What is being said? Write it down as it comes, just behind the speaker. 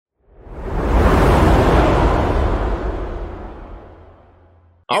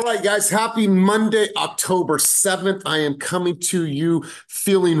All right, guys, happy Monday, October 7th. I am coming to you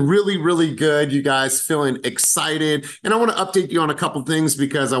feeling really, really good. You guys feeling excited. And I want to update you on a couple things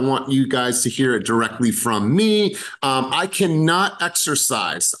because I want you guys to hear it directly from me. I cannot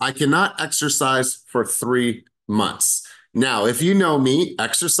exercise. I cannot exercise for 3 months. Now, if you know me,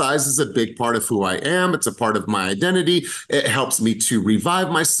 exercise is a big part of who I am. It's a part of my identity. It helps me to revive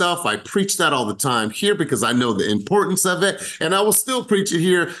myself. I preach that all the time here because I know the importance of it, and I will still preach it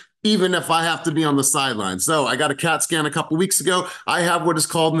here even if I have to be on the sideline. So I got a CAT scan a couple weeks ago. I have what is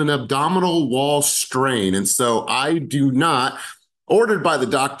called an abdominal wall strain, and so I do not, ordered by the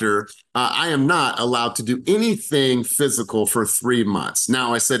doctor, I am not allowed to do anything physical for 3 months.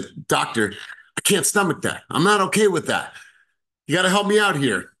 Now I said, doctor, I can't stomach that. I'm not okay with that. You got to help me out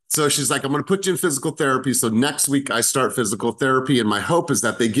here. So she's like, I'm going to put you in physical therapy. So next week I start physical therapy. And my hope is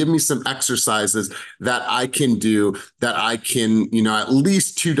that they give me some exercises that I can do, that I can, at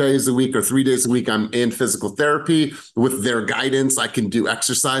least 2 days a week or 3 days a week, I'm in physical therapy. With their guidance, I can do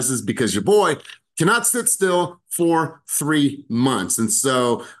exercises because your boy cannot sit still for 3 months. And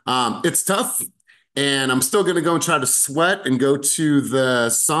so it's tough. And I'm still going to go and try to sweat and go to the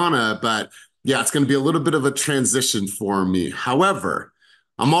sauna. But yeah, it's going to be a little bit of a transition for me. However,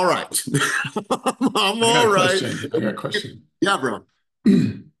 I'm all right. I'm I got all a right. question. I got a question. Yeah, bro.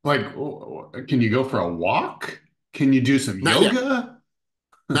 Like, can you go for a walk? Can you do some Not yet. yoga?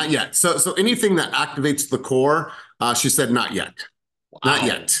 Not yet. So anything that activates the core, she said, not yet. Not Wow.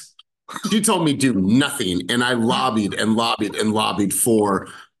 yet. She told me do nothing, and I lobbied and lobbied and lobbied for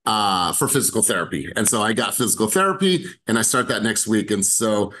physical therapy. And so I got physical therapy, and I start that next week. And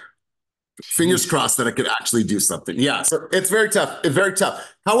so fingers Jeez. crossed that I could actually do something. Yeah, so it's very tough. It's very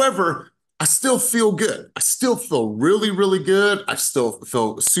tough. However, I still feel good. I still feel really, really good. I still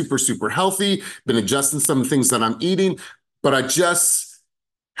feel super, super healthy. Been adjusting some things that I'm eating, but I just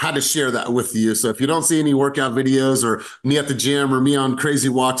had to share that with you. So if you don't see any workout videos or me at the gym or me on crazy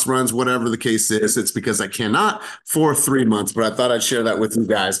walks, runs, whatever the case is, it's because I cannot for 3 months, but I thought I'd share that with you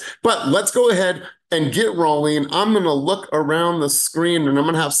guys. But let's go ahead and get rolling. I'm going to look around the screen and I'm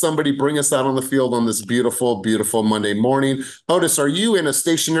going to have somebody bring us out on the field on this beautiful, beautiful Monday morning. Otis, are you in a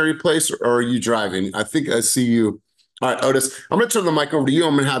stationary place or are you driving? I think I see you. All right, Otis, I'm going to turn the mic over to you.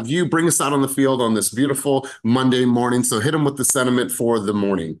 I'm going to have you bring us out on the field on this beautiful Monday morning. So hit them with the sentiment for the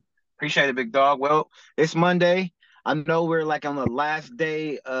morning. Appreciate it, big dog. Well, it's Monday. I know we're like on the last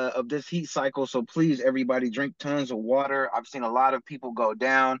day of this heat cycle, so please, everybody, drink tons of water. I've seen a lot of people go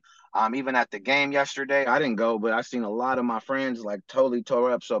down. Even at the game yesterday, I didn't go, but I've seen a lot of my friends like totally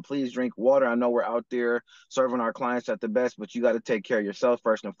tore up. So please drink water. I know we're out there serving our clients at the best, but you got to take care of yourself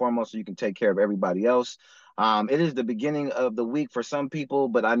first and foremost so you can take care of everybody else. It is the beginning of the week for some people,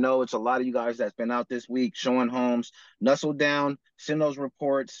 but I know it's a lot of you guys that's been out this week showing homes. Nuzzle down, send those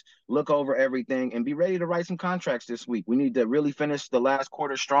reports, look over everything, and be ready to write some contracts this week. We need to really finish the last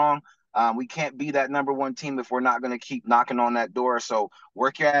quarter strong. We can't be that number one team if we're not going to keep knocking on that door. So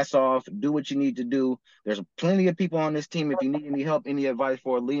work your ass off, do what you need to do. There's plenty of people on this team. If you need any help, any advice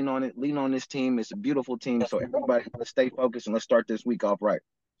for it, lean on it. Lean on this team. It's a beautiful team. So everybody, let's stay focused and let's start this week off right.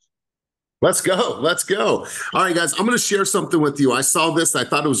 Let's go. Let's go. All right, guys, I'm going to share something with you. I saw this. I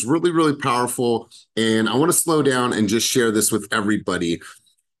thought it was really, really powerful. And I want to slow down and just share this with everybody.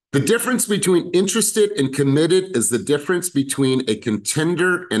 The difference between interested and committed is the difference between a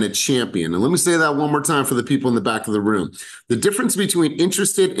contender and a champion. And let me say that one more time for the people in the back of the room. The difference between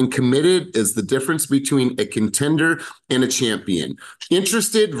interested and committed is the difference between a contender and a champion.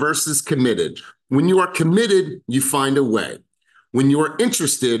 Interested versus committed. When you are committed, you find a way. When you are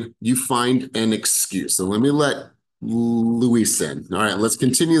interested, you find an excuse. So let me let Luis in. All right, let's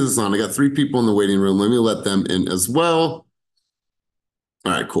continue this on. I got 3 people in the waiting room. Let me let them in as well.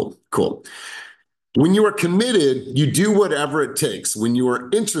 All right, cool, cool. When you are committed, you do whatever it takes. When you are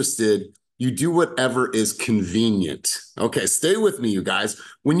interested, you do whatever is convenient. Okay, stay with me, you guys.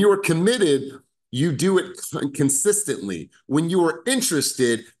 When you are committed, you do it consistently. When you are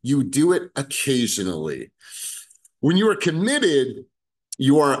interested, you do it occasionally. When you are committed,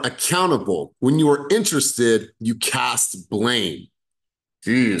 you are accountable. When you are interested, you cast blame.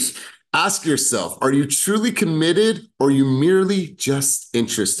 Jeez. Ask yourself, are you truly committed or are you merely just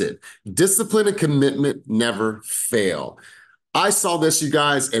interested? Discipline and commitment never fail. I saw this, you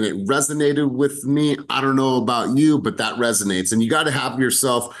guys, and it resonated with me. I don't know about you, but that resonates. And you got to have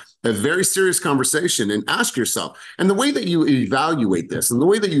yourself a very serious conversation and ask yourself. And the way that you evaluate this and the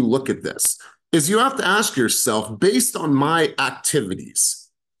way that you look at this is you have to ask yourself, based on my activities,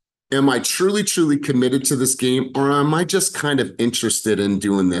 Am I truly, truly committed to this game, or am I just kind of interested in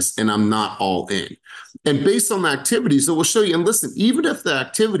doing this and I'm not all in? And based on the activities, it will show you. And listen, even if the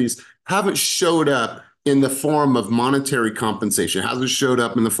activities haven't showed up in the form of monetary compensation, hasn't showed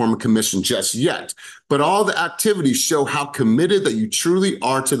up in the form of commission just yet, but all the activities show how committed that you truly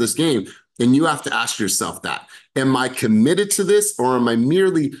are to this game. And you have to ask yourself that. Am I committed to this, or am I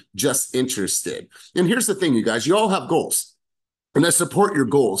merely just interested? And here's the thing, you guys, you all have goals. And I support your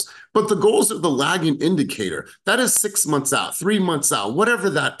goals, but the goals are the lagging indicator. That is 6 months out, 3 months out, whatever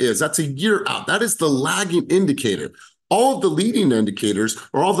that is. That's a year out. That is the lagging indicator. All of the leading indicators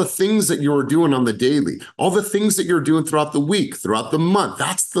are all the things that you're doing on the daily, all the things that you're doing throughout the week, throughout the month.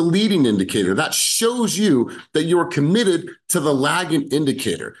 That's the leading indicator. That shows you that you're committed to the lagging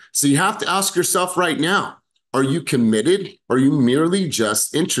indicator. So you have to ask yourself right now, are you committed? Or are you merely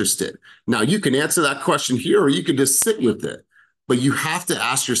just interested? Now, you can answer that question here, or you can just sit with it. But you have to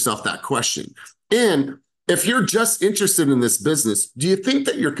ask yourself that question. And if you're just interested in this business, do you think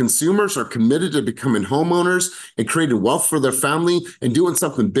that your consumers are committed to becoming homeowners and creating wealth for their family and doing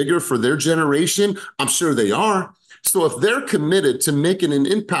something bigger for their generation? I'm sure they are. So if they're committed to making an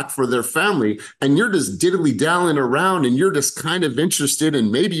impact for their family, and you're just diddly-dallying around and you're just kind of interested,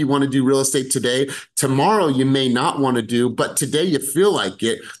 and maybe you want to do real estate today, tomorrow you may not want to do, but today you feel like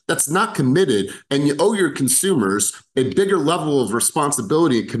it, that's not committed, and you owe your consumers a bigger level of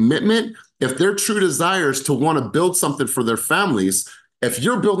responsibility and commitment. If their true desires to want to build something for their families, if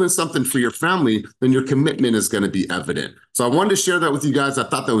you're building something for your family, then your commitment is going to be evident. So I wanted to share that with you guys. I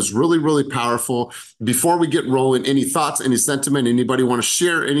thought that was really, really powerful. Before we get rolling, any thoughts, any sentiment, anybody want to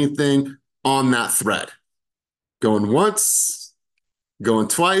share anything on that thread? Going once, going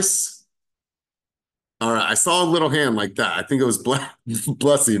twice. All right, I saw a little hand like that. I think it was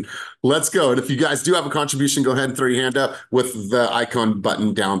blessing. Let's go. And if you guys do have a contribution, go ahead and throw your hand up with the icon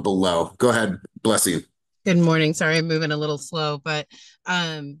button down below. Go ahead, blessing. Good morning. Sorry, I'm moving a little slow, but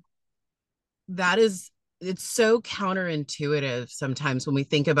it's so counterintuitive sometimes when we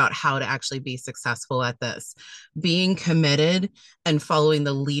think about how to actually be successful at this. Being committed and following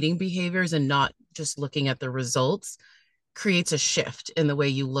the leading behaviors and not just looking at the results creates a shift in the way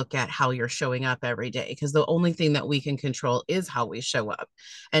you look at how you're showing up every day, because the only thing that we can control is how we show up.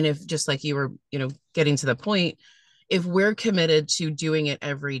 And if, just like you were, getting to the point, if we're committed to doing it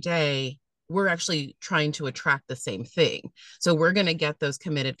every day, we're actually trying to attract the same thing. So we're going to get those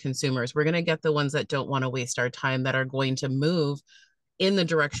committed consumers. We're going to get the ones that don't want to waste our time, that are going to move in the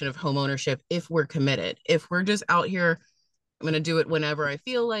direction of home ownership if we're committed. If we're just out here, I'm going to do it whenever I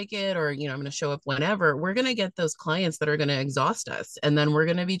feel like it, or, I'm going to show up whenever, we're going to get those clients that are going to exhaust us. And then we're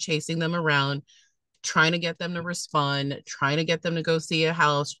going to be chasing them around, trying to get them to respond, trying to get them to go see a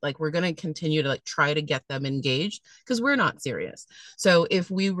house. Like, we're going to continue to try to get them engaged because we're not serious. So if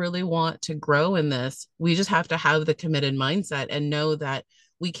we really want to grow in this, we just have to have the committed mindset and know that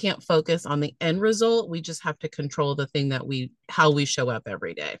we can't focus on the end result. We just have to control the thing that how we show up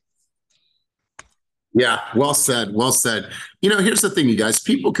every day. Yeah, well said. Well said. Here's the thing, you guys,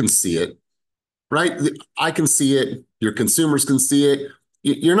 people can see it, right? I can see it. Your consumers can see it.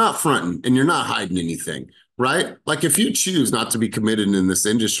 You're not fronting and you're not hiding anything, right? Like, if you choose not to be committed in this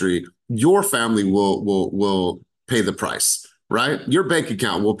industry, your family will pay the price, right? Your bank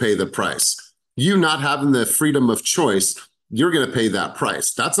account will pay the price. You not having the freedom of choice, you're going to pay that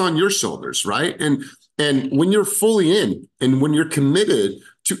price. That's on your shoulders, right? And when you're fully in, and when you're committed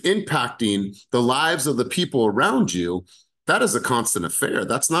to impacting the lives of the people around you, that is a constant affair.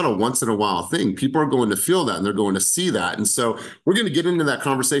 That's not a once in a while thing. People are going to feel that, and they're going to see that. And so we're going to get into that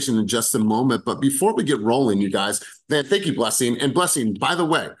conversation in just a moment. But before we get rolling, you guys, man, thank you, Blessing. And Blessing, by the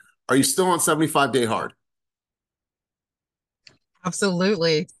way, are you still on 75-day hard?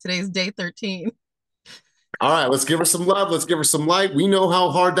 Absolutely. Today's day 13. All right, let's give her some love. Let's give her some light. We know how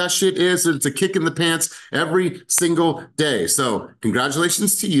hard that shit is. It's a kick in the pants every single day. So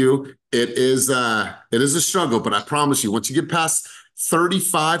congratulations to you. It is a struggle, but I promise you, once you get past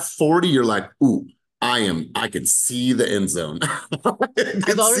 35, 40, you're like, ooh, I can see the end zone.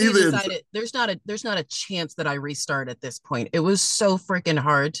 I've already decided there's not a chance that I restart at this point. It was so freaking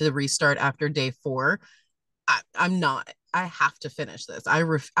hard to restart after day 4. I'm not. I have to finish this. I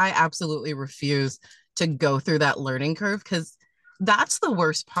absolutely refuse to go through that learning curve, because that's the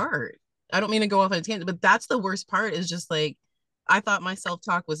worst part. I don't mean to go off on a tangent, but that's the worst part, is just like, I thought my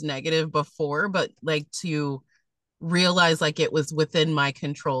self-talk was negative before, but to realize it was within my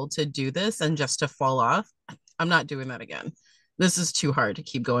control to do this and just to fall off, I'm not doing that again. This is too hard to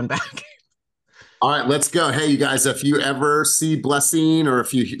keep going back. All right, let's go. Hey, you guys, if you ever see Blessing, or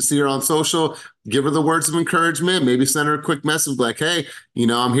if you see her on social, give her the words of encouragement, maybe send her a quick message like, hey,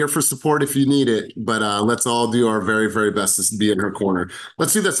 I'm here for support if you need it, but let's all do our very, very best to be in her corner.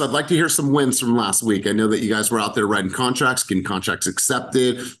 Let's do this. I'd like to hear some wins from last week. I know that you guys were out there writing contracts, getting contracts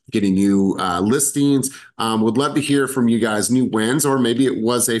accepted, getting new listings. Would love to hear from you guys new wins, or maybe it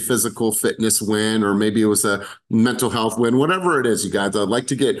was a physical fitness win, or maybe it was a mental health win, whatever it is, you guys. I'd like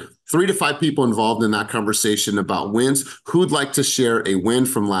to get 3 to 5 people involved in that conversation about wins. Who'd like to share a win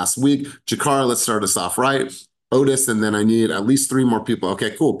from last week? Jakara, let's start us off, right? Otis, and then I need at least 3 more people.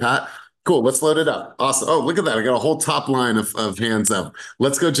 Okay, cool. Pat, cool. Let's load it up. Awesome. Oh, look at that. I got a whole top line of hands up.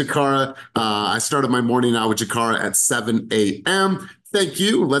 Let's go, Jakara. I started my morning out with Jakara at 7 a.m. Thank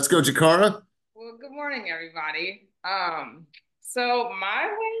you. Let's go, Jakara. Well, good morning, everybody. So my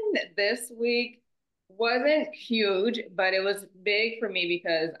win this week wasn't huge, but it was big for me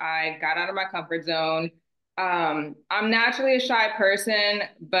because I got out of my comfort zone. I'm naturally a shy person,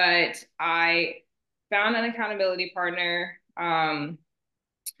 but I found an accountability partner, and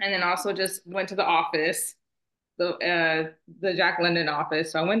then also just went to the office, the Jack London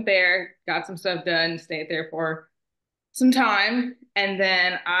office. So I went there, got some stuff done, stayed there for some time, and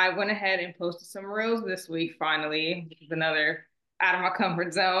then I went ahead and posted some reels this week finally, which is another out of my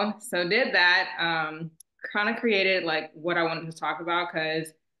comfort zone. So did that, kind of created like what I wanted to talk about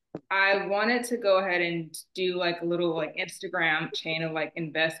because I wanted to go ahead and do like a little like Instagram chain of like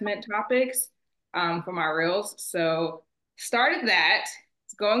investment topics for my reels. So started that.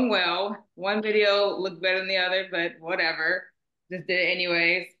 It's going well. One video looked better than the other, but whatever. Just did it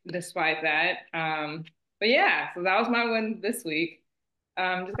anyways, despite that. But yeah, so that was my win this week.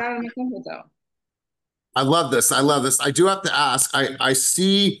 Just got out of my comfort zone. I love this. I love this. I do have to ask. I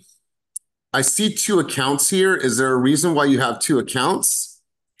see 2 accounts here. Is there a reason why you have 2 accounts?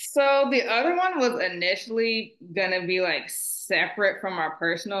 So the other one was initially gonna be like separate from our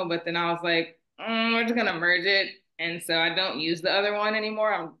personal, but then I was like, we're just gonna merge it, and so I don't use the other one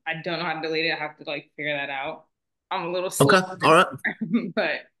anymore. I don't know how to delete it. I have to like figure that out. I'm a little slow, Okay. All right.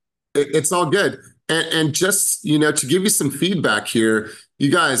 but It's all good. And just, to give you some feedback here,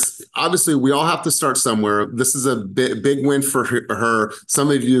 you guys, obviously we all have to start somewhere. This is a big win for her. Some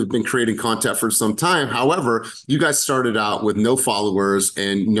of you have been creating content for some time. However, you guys started out with no followers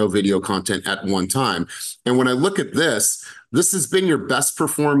and no video content at one time. And when I look at this has been your best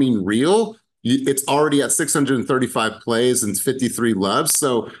performing reel. It's already at 635 plays and 53 loves.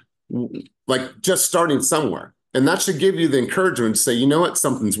 So like just starting somewhere. And that should give you the encouragement to say, you know what,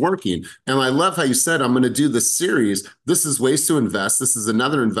 something's working. And I love how you said, I'm going to do this series. This is ways to invest. This is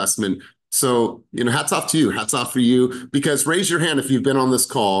another investment. So, hats off to you. Hats off for you. Because raise your hand if you've been on this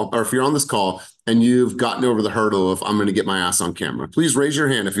call, or if you're on this call and you've gotten over the hurdle of, I'm going to get my ass on camera. Please raise your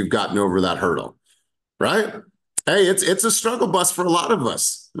hand if you've gotten over that hurdle, right? Hey, it's a struggle bus for a lot of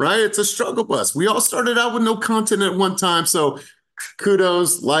us, right? It's a struggle bus. We all started out with no content at one time. So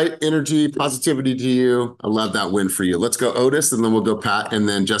kudos, light, energy, positivity to you. I love that win for you. Let's go Otis, and then we'll go Pat, and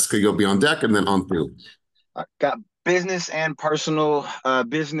then Jessica, you'll be on deck, and then on through. I got business and personal.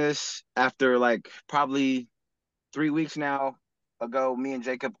 Business after like probably 3 weeks now ago, me and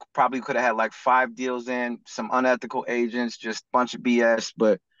Jacob probably could have had like 5 deals in, some unethical agents, just a bunch of BS,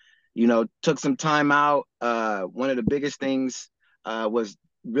 but took some time out. One of the biggest things was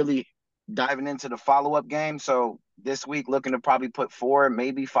really diving into the follow-up game. So this week, looking to probably put 4,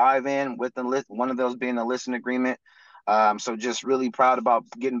 maybe 5 in with the list, one of those being a listing agreement. So just really proud about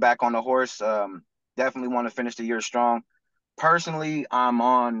getting back on the horse. Definitely want to finish the year strong. Personally, I'm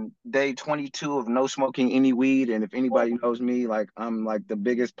on day 22 of no smoking any weed. And if anybody knows me, like I'm like the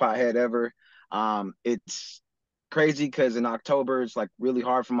biggest pothead ever. It's crazy because in October, it's like really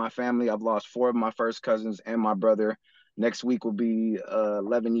hard for my family. I've lost 4 of my first cousins and my brother. Next week will be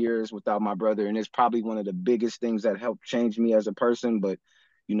 11 years without my brother. And it's probably one of the biggest things that helped change me as a person. But,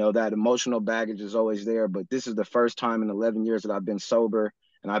 that emotional baggage is always there. But this is the first time in 11 years that I've been sober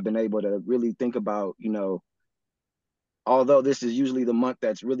and I've been able to really think about, although this is usually the month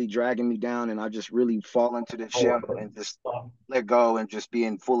that's really dragging me down and I just really fall into the shell and just let go and just be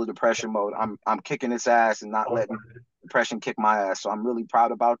in full of depression mode. I'm kicking its ass and not letting depression kick my ass. So I'm really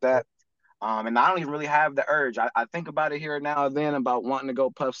proud about that. And I don't even really have the urge. I think about it here now and then about wanting to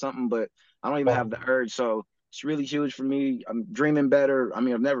go puff something, but I don't even have the urge. So it's really huge for me. I'm dreaming better. I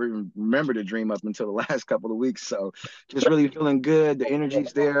mean, I've never even remembered to dream up until the last couple of weeks. So just really feeling good. The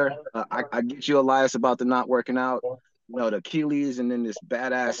energy's there. I get you, Elias, about the not working out. The Achilles and then this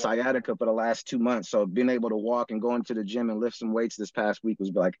badass sciatica for the last 2 months. So being able to walk and go into the gym and lift some weights this past week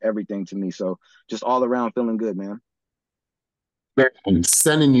was like everything to me. So just all around feeling good, man. I'm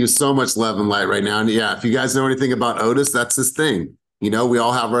sending you so much love and light right now. And yeah, if you guys know anything about Otis, that's his thing. We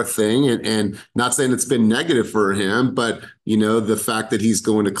all have our thing, and not saying it's been negative for him, but the fact that he's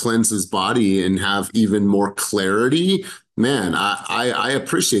going to cleanse his body and have even more clarity, man, I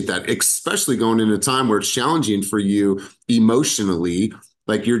appreciate that, especially going into a time where it's challenging for you emotionally.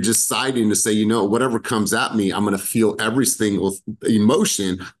 Like you're deciding to say, whatever comes at me, I'm going to feel every single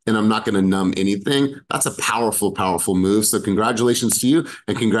emotion and I'm not going to numb anything. That's a powerful, powerful move. So congratulations to you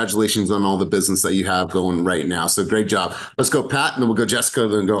and congratulations on all the business that you have going right now. So great job. Let's go, Pat, and then we'll go Jessica,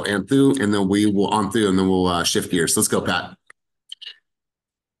 then go Anthu, and then we will on through, and then we'll shift gears. Let's go, Pat.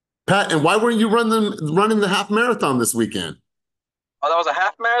 Pat, and why weren't you running the half marathon this weekend? Oh, that was a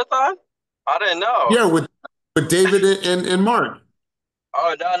half marathon? I didn't know. Yeah, with David and Mark.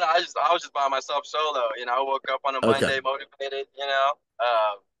 Oh no, I was just by myself solo. I woke up on a Okay. Monday motivated.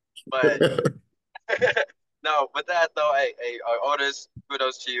 But no, with that though, hey, Otis,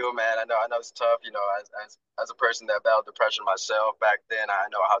 kudos to you, man. I know it's tough. As a person that battled depression myself back then, I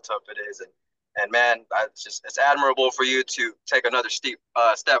know how tough it is, and man, it's admirable for you to take another steep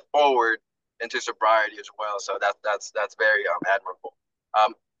step forward into sobriety as well. So that's very admirable.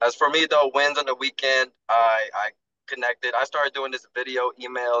 As for me though, wins on the weekend, I connected. I started doing this video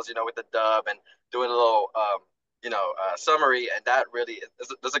emails, with the dub and doing a little, summary, and that really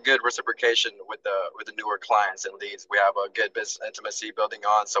there's a good reciprocation with the newer clients and leads. We have a good business intimacy building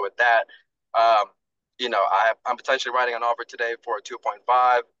on. So with that, I'm potentially writing an offer today for a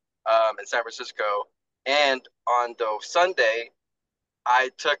 2.5 in San Francisco, and on the Sunday, I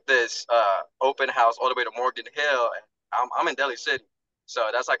took this open house all the way to Morgan Hill, and I'm in Delhi City,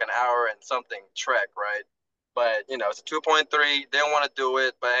 so that's like an hour and something trek, right? But it's a 2.3. They don't want to do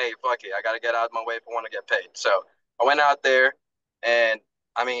it, but hey, fuck it. I got to get out of my way if I want to get paid. So I went out there, and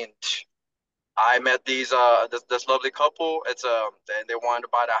I mean, I met this lovely couple. They wanted to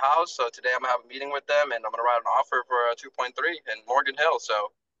buy the house, so today I'm gonna have a meeting with them, and I'm gonna write an offer for a 2.3 in Morgan Hill.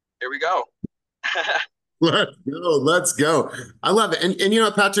 So here we go. Let's go. Let's go. I love it. And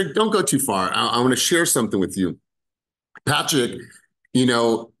Patrick, don't go too far. I want to share something with you. Patrick,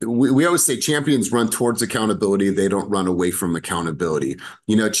 we always say champions run towards accountability. They don't run away from accountability.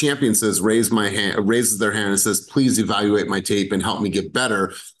 Champion raises their hand and says, please evaluate my tape and help me get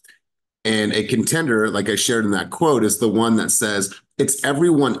better. And a contender, like I shared in that quote, is the one that says, it's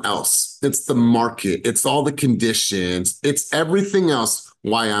everyone else. It's the market. It's all the conditions. It's everything else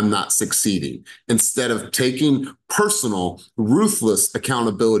why I'm not succeeding. Instead of taking personal, ruthless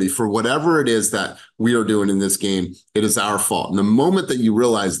accountability for whatever it is that we are doing in this game, it is our fault. And the moment that you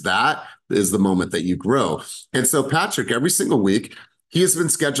realize that is the moment that you grow. And so Patrick, every single week, he has been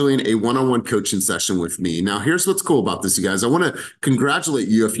scheduling a one-on-one coaching session with me. Now, here's what's cool about this, you guys. I want to congratulate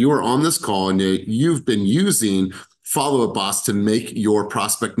you if you are on this call and you've been using Follow Up Boss to make your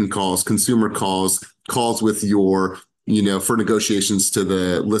prospecting calls, consumer calls with your, for negotiations to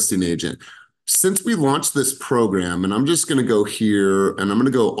the listing agent. Since we launched this program, and I'm just going to go here and I'm going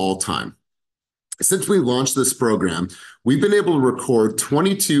to go all time. Since we launched this program, we've been able to record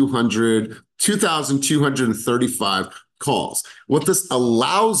 2,235 calls. What this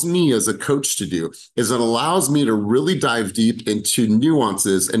allows me as a coach to do is it allows me to really dive deep into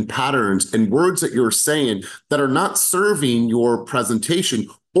nuances and patterns and words that you're saying that are not serving your presentation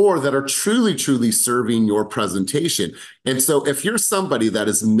or that are truly, truly serving your presentation. And so if you're somebody that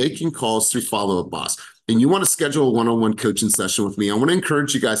is making calls through Follow Up Boss, and you want to schedule a one-on-one coaching session with me, I want to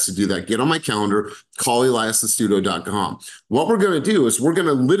encourage you guys to do that. Get on my calendar, call eliasastuto.com. What we're going to do is we're going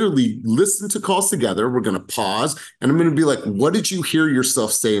to literally listen to calls together. We're going to pause, and I'm going to be like, what did you hear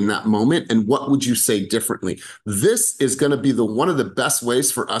yourself say in that moment, and what would you say differently? This is going to be one of the best ways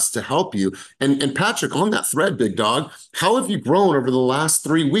for us to help you. And Patrick, on that thread, big dog, how have you grown over the last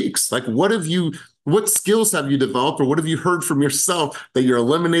 3 weeks? Like, what skills have you developed, or what have you heard from yourself that you're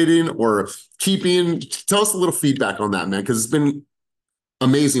eliminating or keeping? Tell us a little feedback on that, man, because it's been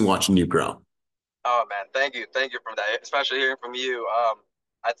amazing watching you grow. Oh man, thank you for that, especially hearing from you.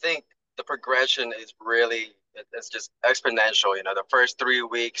 I think the progression is it's just exponential. The first 3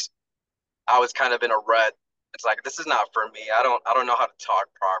 weeks, I was kind of in a rut. It's like, this is not for me. I don't know how to talk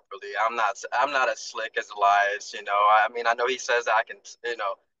properly. I'm not as slick as Elias. I mean, I know he says that I can,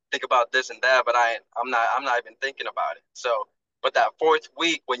 think about this and that, but I'm not even thinking about it. So, but that fourth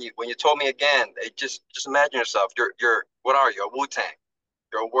week, when you told me again, just imagine yourself. What are you? A Wu-Tang.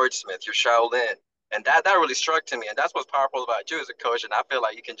 You're a wordsmith. You're Shaolin. And that really struck to me. And that's what's powerful about you as a coach. And I feel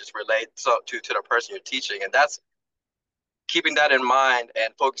like you can just relate to the person you're teaching. And that's keeping that in mind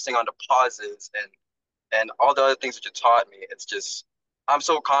and focusing on the pauses and all the other things that you taught me. It's just, I'm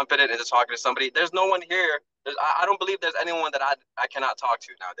so confident into talking to somebody. There's no one here. I don't believe there's anyone that I cannot talk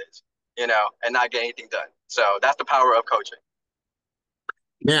to nowadays, and not get anything done. So that's the power of coaching.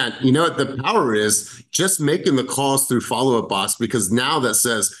 Man, you know what the power is? Just making the calls through Follow Up Boss, because now that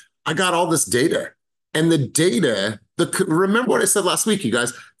says, I got all this data. And the data, remember what I said last week, you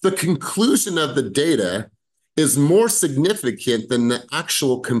guys, the conclusion of the data is more significant than the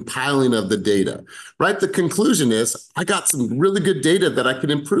actual compiling of the data, right? The conclusion is, I got some really good data that I could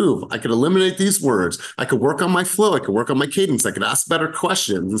improve. I could eliminate these words. I could work on my flow. I could work on my cadence. I could ask better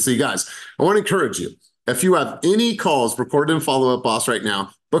questions. And so, you guys, I want to encourage you. If you have any calls recorded in Follow Up Boss right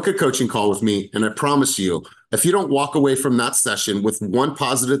now, book a coaching call with me. And I promise you, if you don't walk away from that session with one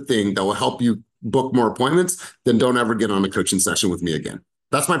positive thing that will help you book more appointments, then don't ever get on a coaching session with me again.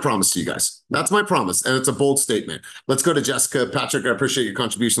 That's my promise to you guys. That's my promise. And it's a bold statement. Let's go to Jessica. Patrick, I appreciate your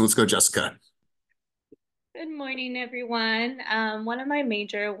contribution. Let's go, Jessica. Good morning, everyone. One of my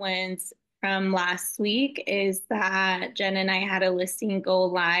major wins from last week is that Jen and I had a listing go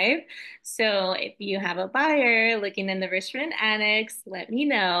live. So if you have a buyer looking in the Richmond Annex, let me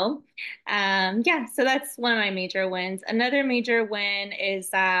know. Yeah, so that's one of my major wins. Another major win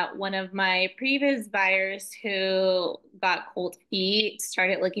is that one of my previous buyers who got cold feet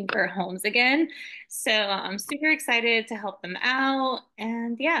started looking for homes again. So I'm super excited to help them out.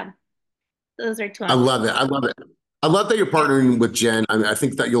 And yeah, those are two I I'm love it. I love it. I love that you're partnering with Jen. I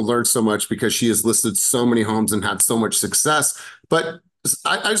think that you'll learn so much because she has listed so many homes and had so much success. But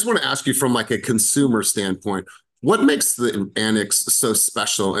I just want to ask you from like a consumer standpoint, what makes the Annex so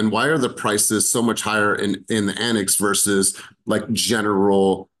special and why are the prices so much higher in the Annex versus like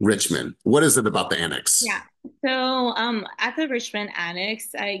general Richmond? What is it about the Annex? Yeah. So, at the Richmond Annex,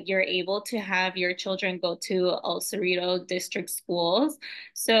 you're able to have your children go to El Cerrito district schools.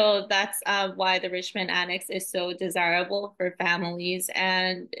 So that's why the Richmond Annex is so desirable for families.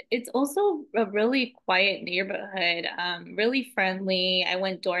 And it's also a really quiet neighborhood, really friendly. I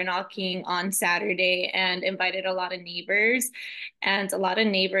went door knocking on Saturday and invited a lot of neighbors, and a lot of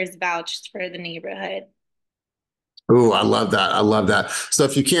neighbors vouched for the neighborhood. Oh, I love that. I love that. So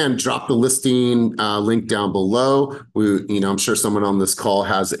if you can drop the listing link down below, I'm sure someone on this call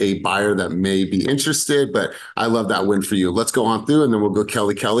has a buyer that may be interested, but I love that win for you. Let's go on through and then we'll go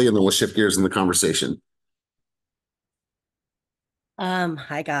Kelly, and then we'll shift gears in the conversation.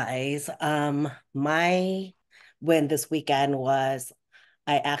 Hi guys. My win this weekend was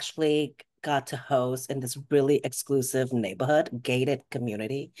I actually got to host in this really exclusive neighborhood, gated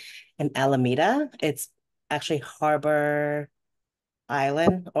community in Alameda. It's actually Harbor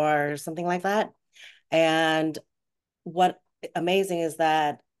Island or something like that. And what amazing is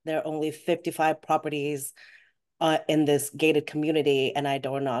that there are only 55 properties in this gated community, and I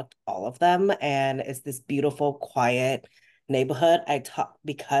door knocked all of them. And it's this beautiful, quiet neighborhood. I talk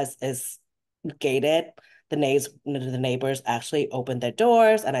because it's gated. The neighbors actually opened their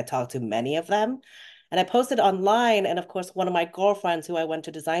doors, and I talked to many of them. And I posted online, and of course, one of my girlfriends who I went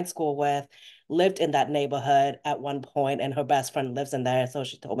to design school with lived in that neighborhood at one point, and her best friend lives in there. So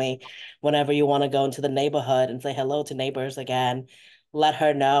she told me, whenever you want to go into the neighborhood and say hello to neighbors again, let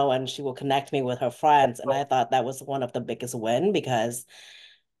her know and she will connect me with her friends. And I thought that was one of the biggest win because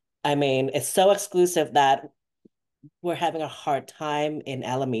I mean, it's so exclusive that we're having a hard time in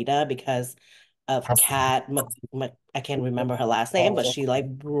Alameda because of Kat. I can't remember her last name, but she like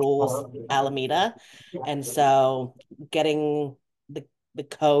rules Alameda. And so getting the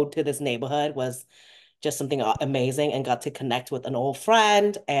code to this neighborhood was just something amazing and got to connect with an old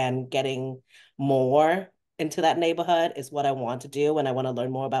friend and getting more into that neighborhood is what I want to do and I want to learn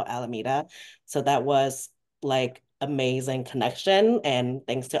more about Alameda. So that was like amazing connection and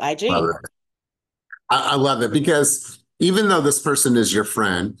thanks to Love IG. it. I love it because even though this person is your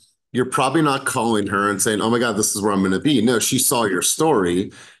friend, you're probably not calling her and saying, oh my God, this is where I'm going to be. No, she saw your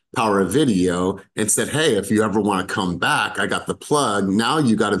story, Power of Video, and said, hey, if you ever want to come back, I got the plug. Now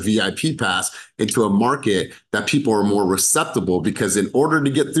you got a VIP pass into a market that people are more receptible because in order to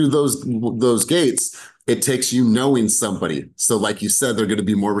get through those gates, it takes you knowing somebody. So like you said, they're going to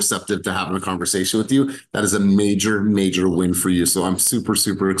be more receptive to having a conversation with you. That is a major, major win for you. So I'm super,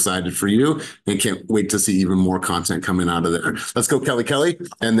 super excited for you and can't wait to see even more content coming out of there. Let's go, Kelly.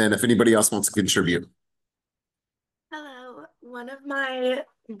 And then if anybody else wants to contribute. Hello. One of my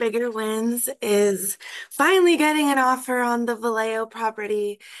bigger wins is finally getting an offer on the Vallejo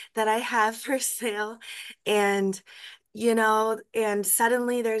property that I have for sale. And, and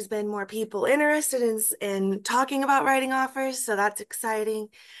suddenly there's been more people interested in talking about writing offers. So that's exciting.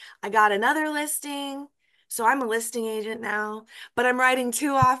 I got another listing. So I'm a listing agent now, but I'm writing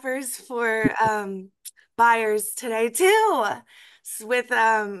two offers for buyers today too, with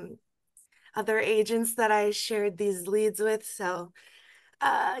other agents that I shared these leads with. So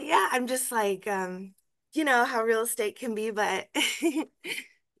yeah, I'm just like, you know how real estate can be, but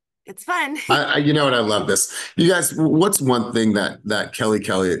it's fun. You know what? I love this. You guys, what's one thing that Kelly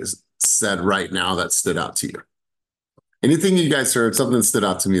has said right now that stood out to you? Anything you guys heard, something that stood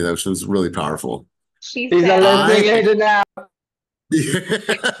out to me that was really powerful. She He's a said, listing agent now.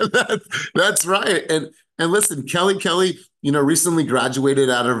 Yeah, that's right. And listen, Kelly, recently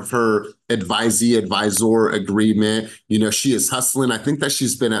graduated out of her advisor agreement. She is hustling. I think that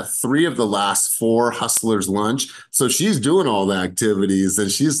she's been at 3 of the last 4 Hustlers Lunch. So she's doing all the activities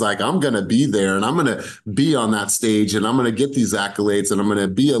and she's like, I'm gonna be there and I'm gonna be on that stage and I'm gonna get these accolades and I'm gonna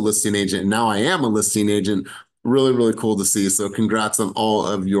be a listing agent. And now I am a listing agent. Really, really cool to see. So congrats on all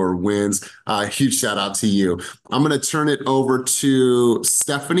of your wins. Huge shout out to you. I'm going to turn it over to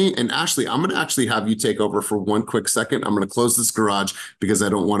Stephanie and Ashley. I'm going to actually have you take over for one quick second. I'm going to close this garage because I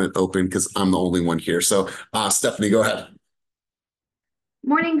don't want it open because I'm the only one here. So Stephanie, go ahead.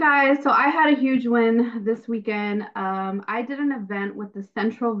 Morning, guys. So I had a huge win this weekend. I did an event with the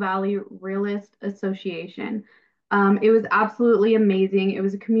Central Valley Realist Association. It was absolutely amazing. It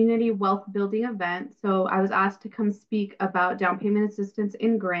was a community wealth building event. So I was asked to come speak about down payment assistance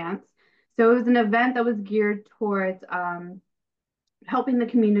in grants. So it was an event that was geared towards helping the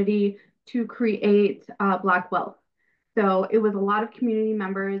community to create Black wealth. So it was a lot of community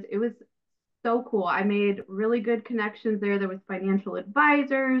members. It was so cool. I made really good connections there. There was financial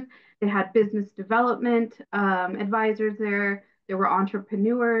advisors. They had business development advisors there. There were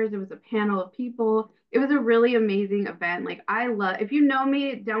entrepreneurs. There was a panel of people. It was a really amazing event. Like I love, if you know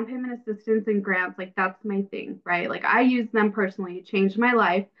me, down payment assistance and grants, like that's my thing, right? Like I use them personally. It changed my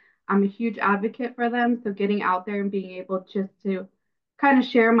life. I'm a huge advocate for them. So getting out there and being able just to kind of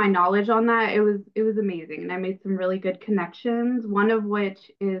share my knowledge on that, it was amazing. And I made some really good connections. One of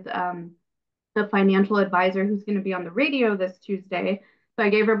which is the financial advisor who's going to be on the radio this Tuesday. So I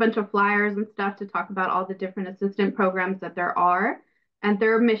gave her a bunch of flyers and stuff to talk about all the different assistant programs that there are. And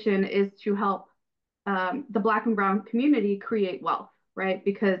their mission is to help the Black and Brown community create wealth, right?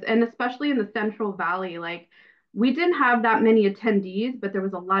 Because, and especially in the Central Valley, like we didn't have that many attendees, but there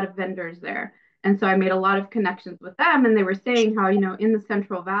was a lot of vendors there. And so I made a lot of connections with them. And they were saying how, in the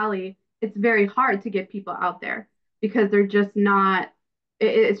Central Valley, it's very hard to get people out there because they're just not,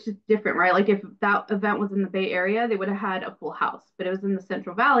 it's just different, right? Like if that event was in the Bay Area, they would have had a full house, but it was in the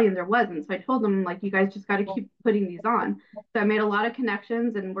Central Valley and there wasn't. So I told them, like, you guys just got to keep putting these on. So I made a lot of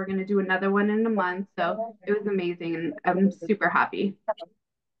connections and we're going to do another one in a month. So it was amazing and I'm super happy.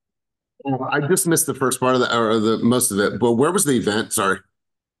 I just missed the first part of that or the most of it, but where was the event? Sorry.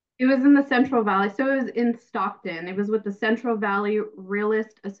 It was in the Central Valley. So it was in Stockton. It was with the Central Valley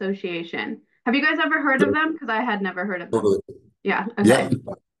Realist Association. Have you guys ever heard of them? Because I had never heard of them. Totally. Yeah. Okay.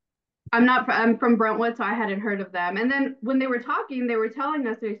 Yep. I'm from Brentwood, so I hadn't heard of them. And then when they were talking, they were telling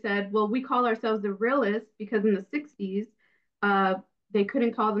us, they said, well, we call ourselves the realists because in the 60s, they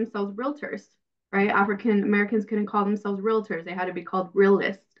couldn't call themselves realtors, right? African Americans couldn't call themselves realtors. They had to be called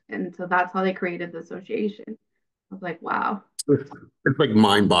realists. And so that's how they created the association. I was like, wow. It's like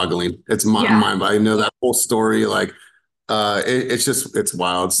mind-boggling. It's Yeah. mind. I know that whole story. Like, it's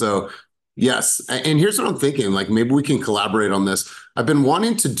wild. So, yes. And here's what I'm thinking. Like, maybe we can collaborate on this. I've been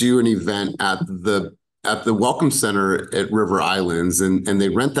wanting to do an event at the Welcome Center at River Islands, and they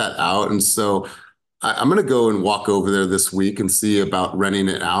rent that out. And so, I'm going to go and walk over there this week and see about renting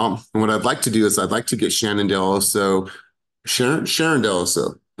it out. And what I'd like to do is I'd like to get Sharon Deloso,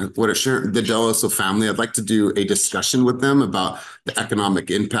 the Deloso family. I'd like to do a discussion with them about the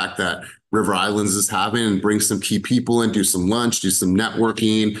economic impact that River Islands is having and bring some key people in, do some lunch, do some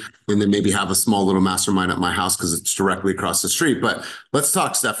networking, and then maybe have a small little mastermind at my house because it's directly across the street. But let's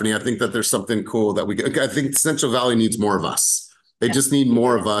talk, Stephanie. I think that there's something cool that I think Central Valley needs more of us. They just need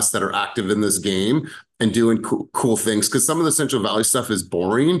more of us that are active in this game and doing cool things. Because some of the Central Valley stuff is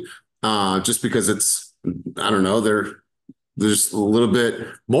boring, just because it's, I don't know, they're just a little bit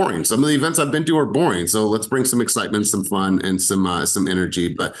boring. Some of the events I've been to are boring. So let's bring some excitement, some fun, and some energy.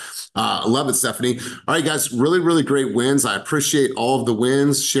 But I love it, Stephanie. All right, guys, really, really great wins. I appreciate all of the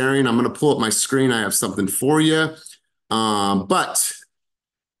wins. Sharing, I'm going to pull up my screen. I have something for you. But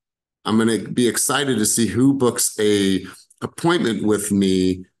I'm going to be excited to see who books a appointment with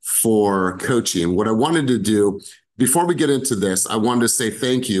me for coaching. What I wanted to do before we get into this, I wanted to say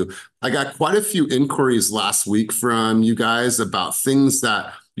thank you. I got quite a few inquiries last week from you guys about things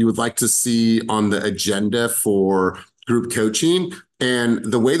that you would like to see on the agenda for group coaching. And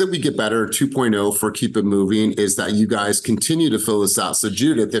the way that we get better 2.0 for Keep It Moving is that you guys continue to fill this out. So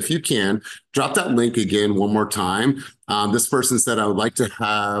Judith, if you can, drop that link again one more time. This person said, I would like to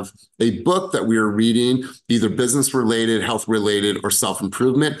have a book that we are reading, either business related, health related, or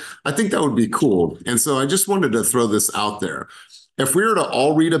self-improvement. I think that would be cool. And so I just wanted to throw this out there. if we were to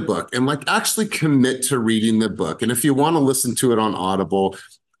all read a book and like actually commit to reading the book, and if you want to listen to it on Audible,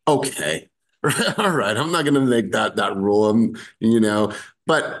 okay. All right, I'm not going to make that rule,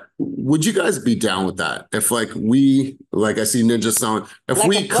 but would you guys be down with that? If like I see Ninja Song, if Like a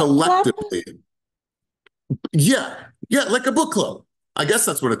we book club? collectively, yeah, like a book club. I guess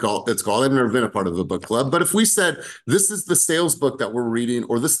that's what it's called. I've never been a part of a book club, but if we said this is the sales book that we're reading,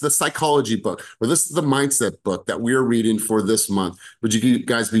 or this is the psychology book, or this is the mindset book that we're reading for this month, would you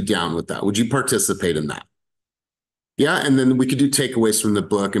guys be down with that? Would you participate in that? Yeah, and then we could do takeaways from the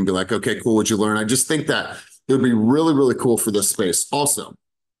book and be like, okay, cool, what'd you learn? I just think that it would be really, really cool for this space. Also,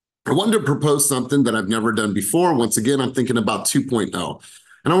 I wanted to propose something that I've never done before. Once again, I'm thinking about 2.0.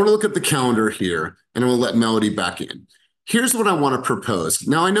 And I want to look at the calendar here, and I'm going to let Melody back in. Here's what I want to propose.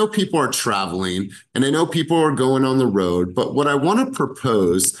 Now, I know people are traveling, and I know people are going on the road, but what I want to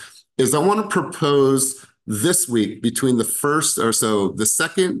propose is I want to propose this week between the 1st or so, the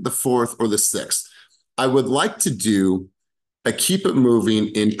 2nd, the 4th, or the 6th. I would like to do a Keep It Moving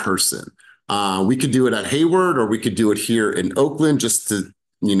in person. We could do it at Hayward, or we could do it here in Oakland, just to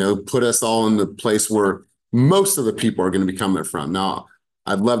put us all in the place where most of the people are going to be coming from. Now,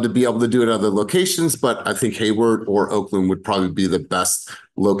 I'd love to be able to do it at other locations, but I think Hayward or Oakland would probably be the best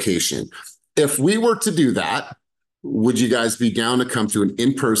location. If we were to do that, would you guys be down to come to an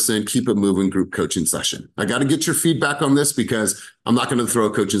in-person Keep It Moving group coaching session? I got to get your feedback on this, because I'm not going to throw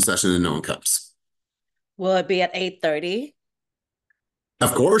a coaching session and no one comes. Will it be at 8:30?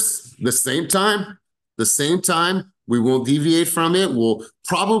 Of course, the same time. We won't deviate from it. We'll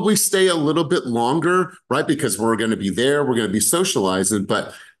probably stay a little bit longer, right? Because we're going to be there. We're going to be socializing.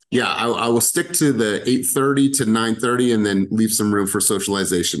 But yeah, I will stick to the 8:30 to 9:30 and then leave some room for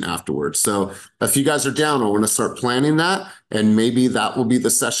socialization afterwards. So if you guys are down, I want to start planning that. And maybe that will be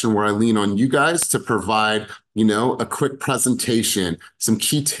the session where I lean on you guys to provide, a quick presentation, some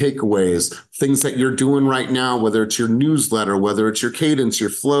key takeaways, things that you're doing right now, whether it's your newsletter, whether it's your cadence, your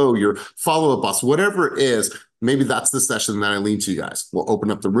flow, your follow-up boss, whatever it is. Maybe that's the session that I lean to you guys. We'll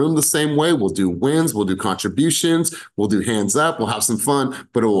open up the room the same way. We'll do wins. We'll do contributions. We'll do hands up. We'll have some fun,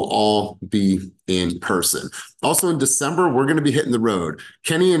 but it will all be in person. Also in December, we're going to be hitting the road.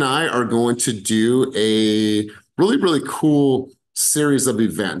 Kenny and I are going to do a really, really cool series of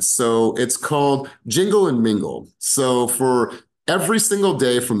events. So it's called Jingle and Mingle. So for every single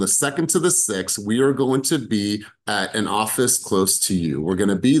day from the 2nd to the 6th, we are going to be at an office close to you. We're going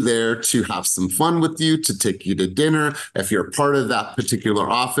to be there to have some fun with you, to take you to dinner if you're part of that particular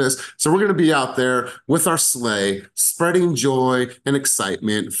office. So we're going to be out there with our sleigh, spreading joy and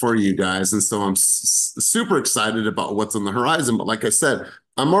excitement for you guys. And so I'm super excited about what's on the horizon. But like I said,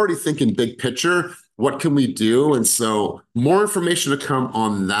 I'm already thinking big picture. What can we do? And so more information to come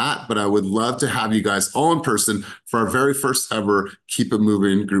on that, but I would love to have you guys all in person for our very first ever Keep It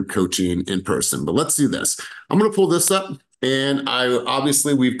Moving group coaching in person. But let's do this. I'm going to pull this up, and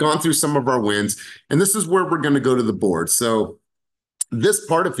we've gone through some of our wins, and this is where we're going to go to the board. So this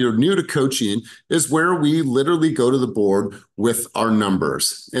part, if you're new to coaching, is where we literally go to the board with our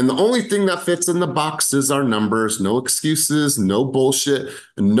numbers. And the only thing that fits in the box is our numbers. No excuses, no bullshit,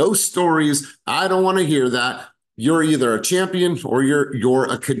 no stories. I don't want to hear that. You're either a champion or you're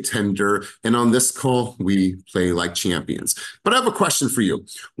a contender. And on this call, we play like champions. But I have a question for you.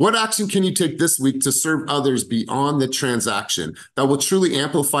 What action can you take this week to serve others beyond the transaction that will truly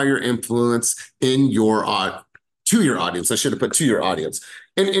amplify your influence in your to your audience? I should have put to your audience.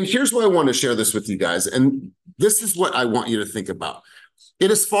 And here's why I want to share this with you guys. And this is what I want you to think about.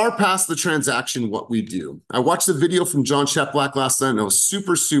 It is far past the transaction what we do. I watched the video from John Sheplack last night, and I was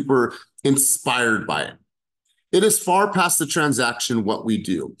super, super inspired by it. It is far past the transaction what we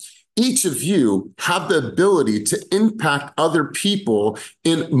do. Each of you have the ability to impact other people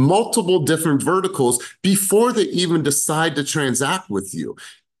in multiple different verticals before they even decide to transact with you.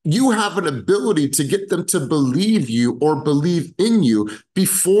 You have an ability to get them to believe you or believe in you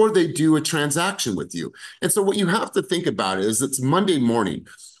before they do a transaction with you. And so what you have to think about is it's Monday morning.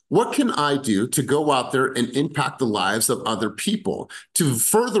 What can I do to go out there and impact the lives of other people to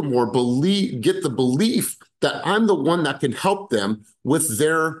furthermore get the belief that I'm the one that can help them with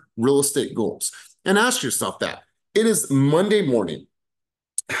their real estate goals? And ask yourself that. It is Monday morning.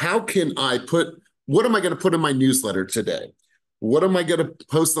 What am I going to put in my newsletter today? What am I going to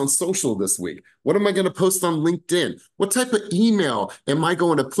post on social this week? What am I going to post on LinkedIn? What type of email am I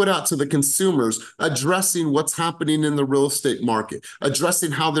going to put out to the consumers addressing what's happening in the real estate market, addressing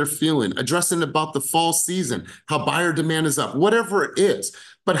how they're feeling, addressing about the fall season, how buyer demand is up, whatever it is.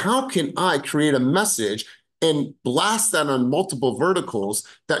 But how can I create a message and blast that on multiple verticals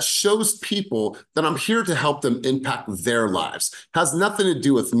that shows people that I'm here to help them impact their lives. Has nothing to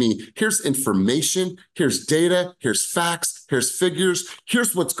do with me. Here's information, here's data, here's facts, here's figures,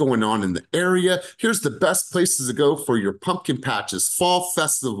 here's what's going on in the area, here's the best places to go for your pumpkin patches, fall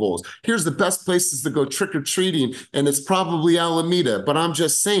festivals, here's the best places to go trick-or-treating, and it's probably Alameda, but I'm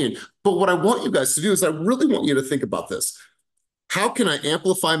just saying. But what I want you guys to do is I really want you to think about this. How can I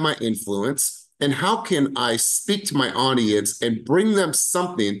amplify my influence? And how can I speak to my audience and bring them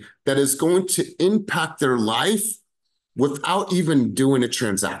something that is going to impact their life without even doing a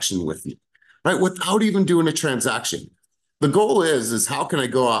transaction with you, right? Without even doing a transaction. The goal is how can I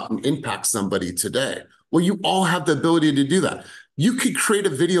go out and impact somebody today? Well, you all have the ability to do that. You could create a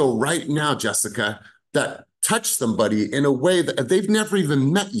video right now, Jessica, that touched somebody in a way that they've never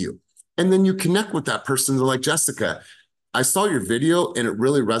even met you. And then you connect with that person. They're like, Jessica, I saw your video and it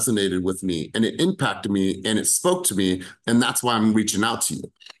really resonated with me and it impacted me and it spoke to me. And that's why I'm reaching out to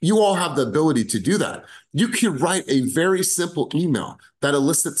you. You all have the ability to do that. You can write a very simple email that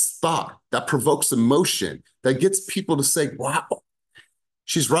elicits thought, that provokes emotion, that gets people to say, wow,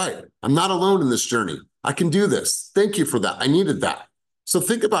 she's right. I'm not alone in this journey. I can do this. Thank you for that. I needed that. So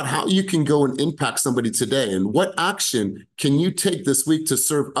think about how you can go and impact somebody today and what action can you take this week to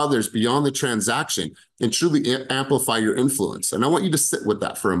serve others beyond the transaction and truly amplify your influence. And I want you to sit with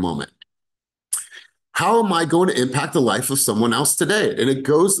that for a moment. How am I going to impact the life of someone else today? And it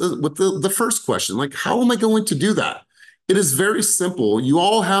goes with the first question, like, how am I going to do that? It is very simple. You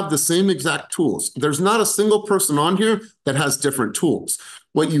all have the same exact tools. There's not a single person on here that has different tools.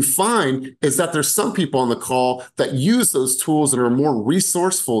 What you find is that there's some people on the call that use those tools and are more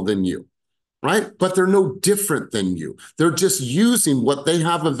resourceful than you, right? But they're no different than you. They're just using what they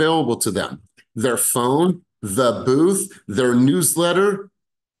have available to them. Their phone, the booth, their newsletter,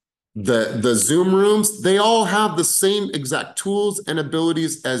 the Zoom rooms, they all have the same exact tools and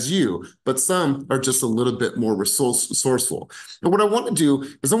abilities as you, but some are just a little bit more resourceful. And what I want to do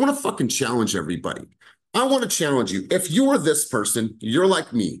is I want to fucking challenge everybody. I want to challenge you. If you're this person, you're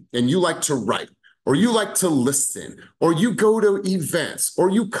like me, and you like to write, or you like to listen, or you go to events, or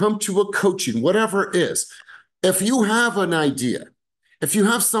you come to a coaching, whatever it is, if you have an idea, if you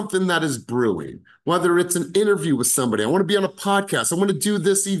have something that is brewing, whether it's an interview with somebody, I want to be on a podcast, I want to do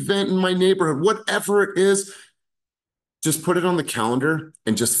this event in my neighborhood, whatever it is, just put it on the calendar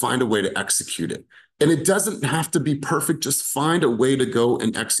and just find a way to execute it. And it doesn't have to be perfect. Just find a way to go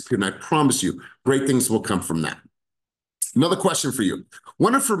and execute. And I promise you, great things will come from that. Another question for you.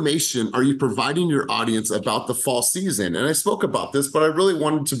 What information are you providing your audience about the fall season? And I spoke about this, but I really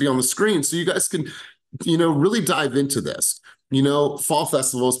wanted to be on the screen so you guys can, really dive into this. Fall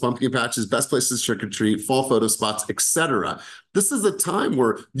festivals, pumpkin patches, best places trick or treat, fall photo spots, etc. This is a time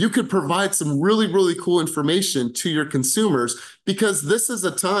where you could provide some really, really cool information to your consumers because this is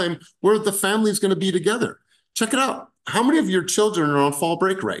a time where the family is going to be together. Check it out. How many of your children are on fall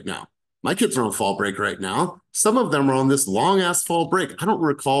break right now? My kids are on fall break right now. Some of them are on this long ass fall break. I don't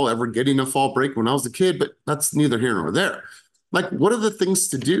recall ever getting a fall break when I was a kid, but that's neither here nor there. Like, what are the things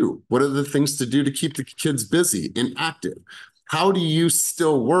to do? What are the things to do to keep the kids busy and active? How do you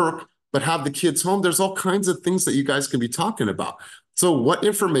still work, but have the kids home? There's all kinds of things that you guys can be talking about. So what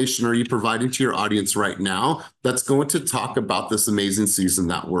information are you providing to your audience right now that's going to talk about this amazing season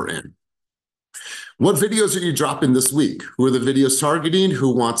that we're in? What videos are you dropping this week? Who are the videos targeting?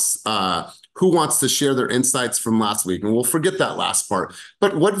 Who wants to share their insights from last week? And we'll forget that last part.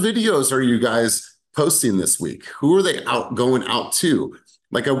 But what videos are you guys posting this week? Who are they going out to?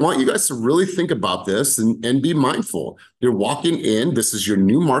 Like, I want you guys to really think about this and be mindful. You're walking in, this is your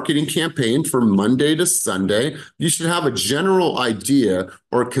new marketing campaign for Monday to Sunday. You should have a general idea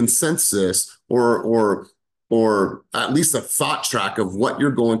or a consensus or at least a thought track of what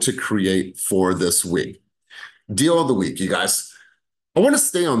you're going to create for this week. Deal of the week, you guys. I want to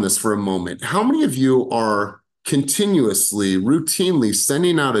stay on this for a moment. How many of you are continuously, routinely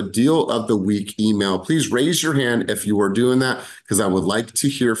sending out a deal of the week email? Please raise your hand if you are doing that, because I would like to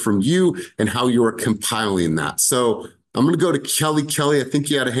hear from you and how you are compiling that. So I'm going to go to Kelly. Kelly, I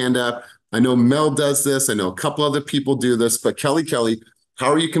think you had a hand up. I know Mel does this. I know a couple other people do this, but Kelly,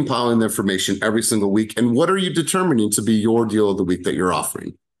 how are you compiling the information every single week? And what are you determining to be your deal of the week that you're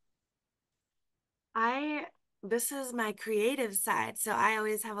offering? This is my creative side. So I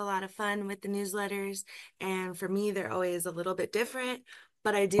always have a lot of fun with the newsletters. And for me, they're always a little bit different.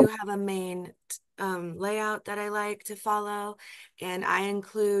 but I do have a main layout that I like to follow. And I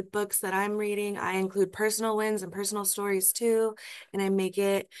include books that I'm reading. I include personal wins and personal stories too. And I make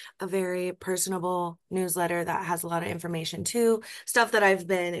it a very personable newsletter that has a lot of information too, stuff that I've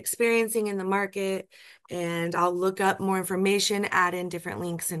been experiencing in the market. And I'll look up more information, add in different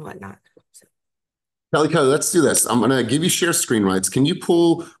links and whatnot. So. Kelly, let's do this. I'm going to give you share screen rights. Can you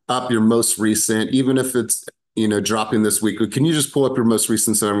pull up your most recent, even if it's, dropping this week, can you just pull up your most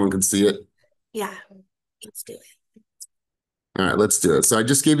recent so everyone can see it? Yeah, let's do it. All right, let's do it. So I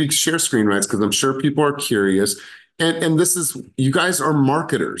just gave you share screen rights because I'm sure people are curious. And this is, you guys are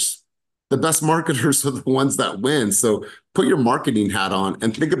marketers. The best marketers are the ones that win. So put your marketing hat on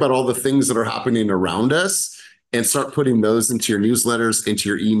and think about all the things that are happening around us and start putting those into your newsletters, into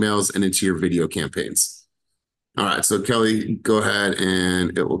your emails, and into your video campaigns. All right, so Kelly, go ahead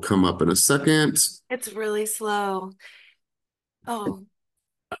and it will come up in a second. It's really slow. Oh.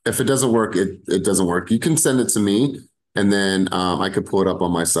 If it doesn't work, it doesn't work. You can send it to me and then I could pull it up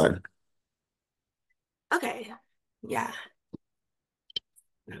on my side. Okay. Yeah.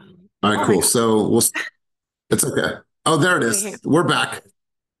 All right, cool. So it's okay. Oh, there it is. We're back.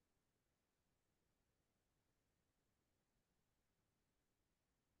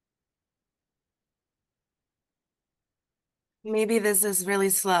 Maybe this is really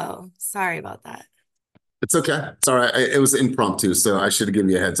slow. Sorry about that. It's okay. It's all right. It was impromptu, so I should have given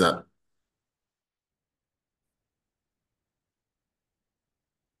you a heads up.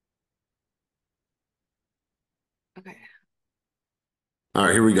 Okay. All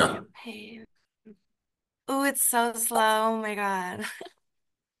right, here we go. Hey. Oh, it's so slow. Oh my God.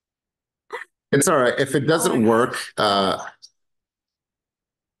 It's all right. If it doesn't work, all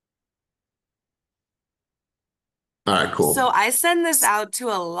right, cool. So I send this out to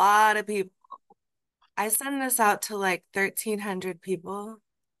a lot of people. I send this out to like 1,300 people.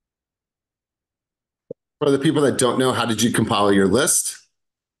 For the people that don't know, how did you compile your list?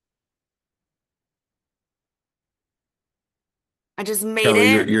 I just made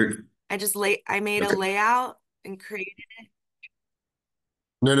Kelly, it. I made a layout and created it.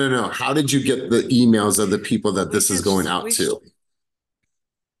 No. How did you get the emails of the people that this is going out to?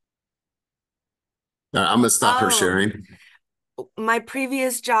 All right, I'm gonna stop her sharing. My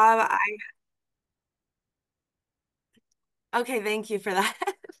previous job, okay, thank you for that.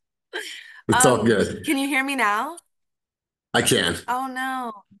 It's all good. Can you hear me now? I can. Oh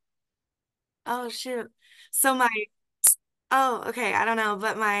no. Oh shoot. So okay, I don't know,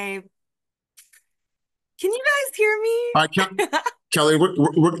 but can you guys hear me? All right, Kelly,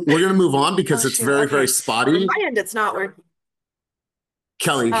 we're gonna move on because it's very, very spotty. On my end, it's not working.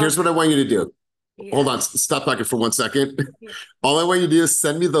 Kelly, here's what I want you to do. Yeah. Hold on, stop back for 1 second. Yeah. All I want you to do is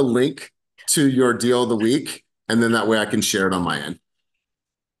send me the link to your deal of the week, and then that way I can share it on my end.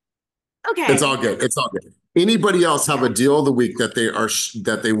 Okay. It's all good. It's all good. Anybody else have a deal of the week that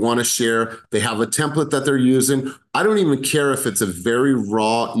they want to share? They have a template that they're using. I don't even care if it's a very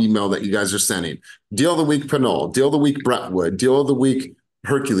raw email that you guys are sending. Deal of the week, Pinole. Deal of the week, Brentwood. Deal of the week,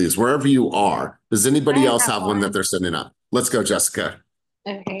 Hercules. Wherever you are. Does anybody else have one that they're sending up? Let's go, Jessica.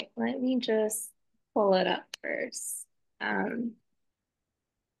 Okay, let me just pull it up first.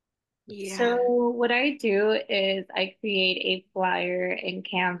 So what I do is I create a flyer in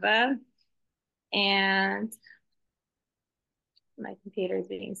Canva, and my computer is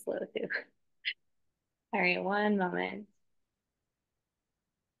being slow too. All right, one moment.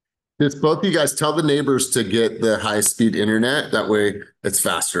 Just both of you guys tell the neighbors to get the high-speed internet. That way it's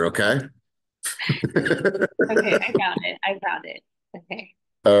faster, okay? Okay, I found it. Okay.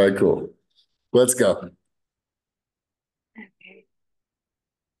 All right, cool. Let's go. Okay.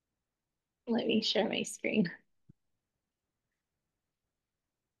 Let me share my screen.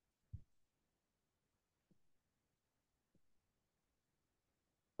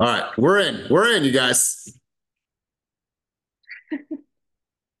 All right, we're in. We're in, you guys.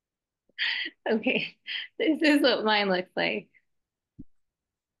 Okay, this is what mine looks like.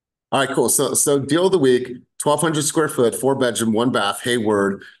 All right, cool. So deal of the week, 1,200 square foot, 4 bedroom, 1 bath,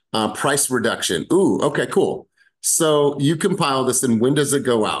 Hayward, price reduction. Ooh, okay, cool. So you compile this, and when does it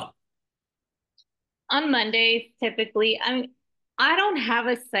go out? On Mondays, typically. I don't have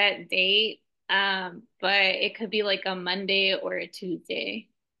a set date, but it could be like a Monday or a Tuesday.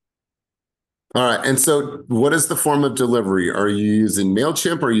 All right, and so what is the form of delivery? Are you using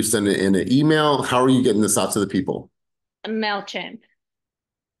MailChimp? Are you sending it in an email? How are you getting this out to the people? MailChimp.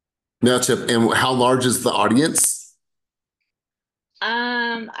 MailChimp, and how large is the audience?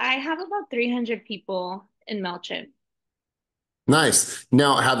 I have about 300 people in MailChimp. Nice.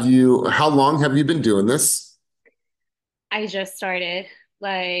 Now, how long have you been doing this? I just started.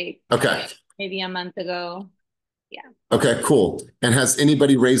 like Okay. maybe a month ago. Yeah. Okay, cool. And has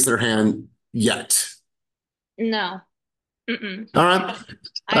anybody raised their hand yet? No. Mm-mm. All right.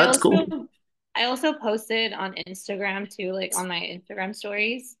 I That's also cool. I also posted on Instagram too, like on my Instagram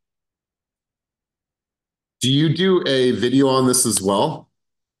stories. Do you do a video on this as well?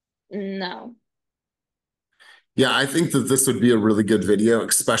 No. Yeah, I think that this would be a really good video,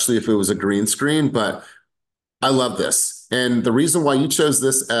 especially if it was a green screen, but I love this. And the reason why you chose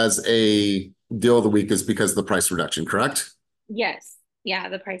this as a deal of the week is because of the price reduction, correct? Yes. Yeah,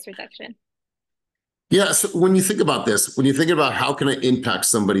 the price reduction. Yeah, so when you think about this, when you think about how can I impact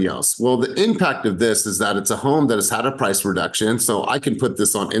somebody else? Well, the impact of this is that it's a home that has had a price reduction. So I can put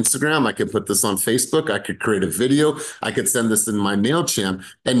this on Instagram, I could put this on Facebook, I could create a video, I could send this in my MailChimp.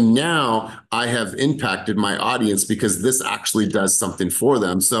 And now I have impacted my audience because this actually does something for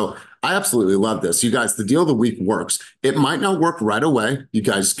them. So I absolutely love this. You guys, the deal of the week works. It might not work right away. You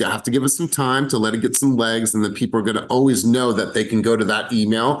guys have to give us some time to let it get some legs, and then people are going to always know that they can go to that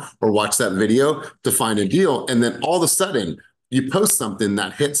email or watch that video to find a deal. And then all of a sudden, you post something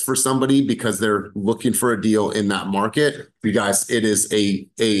that hits for somebody because they're looking for a deal in that market. You guys, it is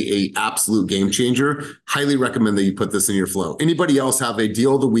a absolute game changer. Highly recommend that you put this in your flow. Anybody else have a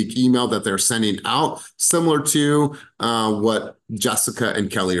deal of the week email that they're sending out similar to what Jessica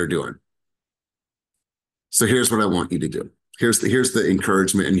and Kelly are doing? So here's what I want you to do. Here's the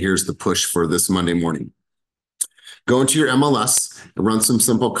encouragement and here's the push for this Monday morning. Go into your MLS, run some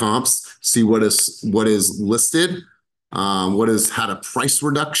simple comps, see what is listed, what has had a price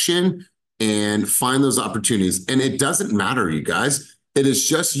reduction, and find those opportunities. And it doesn't matter, you guys. It is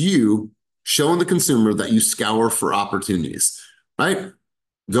just you showing the consumer that you scour for opportunities, right?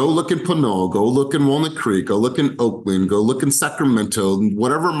 Go look in Pinole, go look in Walnut Creek, go look in Oakland, go look in Sacramento,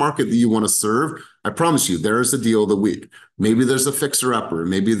 whatever market that you want to serve. I promise you, there is a deal of the week. Maybe there's a fixer upper,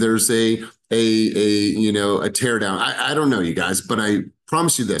 maybe there's a tear down. I don't know, you guys, but I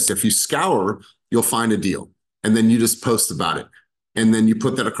promise you this: if you scour, you'll find a deal, and then you just post about it, and then you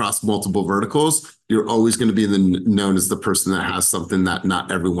put that across multiple verticals. You're always going to be known as the person that has something that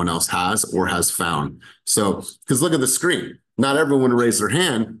not everyone else has or has found. So, because look at the screen. Not everyone raised their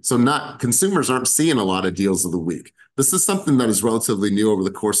hand, so consumers aren't seeing a lot of deals of the week. This is something that is relatively new over the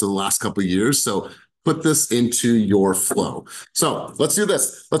course of the last couple of years, so put this into your flow. So let's do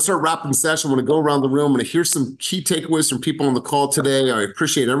this. Let's start wrapping the session. I'm going to go around the room. I'm going to hear some key takeaways from people on the call today. I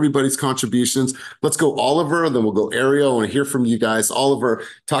appreciate everybody's contributions. Let's go Oliver, then we'll go Ariel. I want to hear from you guys. Oliver,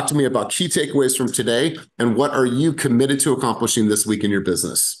 talk to me about key takeaways from today and what are you committed to accomplishing this week in your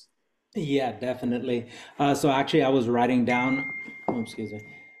business? Yeah, definitely. So actually, I was writing down, oh, excuse me,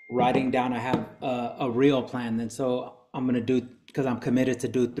 writing down. I have a reel plan, and so I'm gonna do because I'm committed to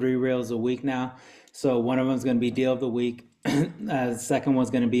do 3 reels a week now. So one of them is gonna be deal of the week. Second one's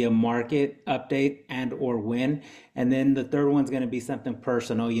gonna be a market update and or win, and then the third one's gonna be something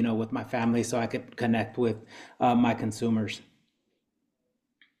personal, with my family, so I could connect with my consumers.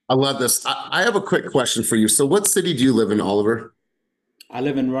 I love this. I have a quick question for you. So what city do you live in, Oliver? I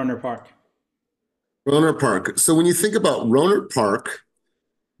live in Rohnert Park. Rohnert Park. So when you think about Rohnert Park,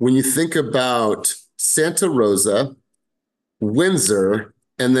 when you think about Santa Rosa, Windsor,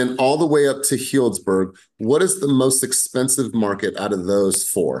 and then all the way up to Healdsburg, what is the most expensive market out of those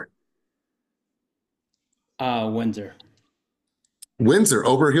four? Windsor. Windsor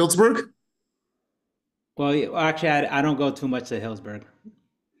over Healdsburg? Well, actually, I don't go too much to Hillsburg.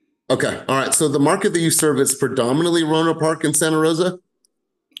 Okay. All right. So the market that you serve is predominantly Rohnert Park and Santa Rosa?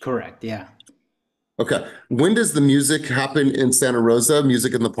 Correct. Yeah. Okay. When does the music happen in Santa Rosa?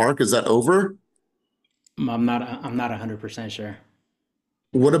 Music in the Park? Is that over? I'm not 100% sure.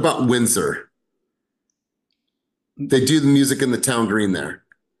 What about Windsor? They do the music in the town green there.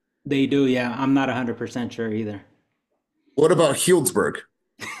 They do, yeah. I'm not 100% sure either. What about Healdsburg?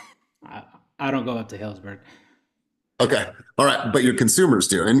 I don't go up to Hillsburg. Okay. All right. But your consumers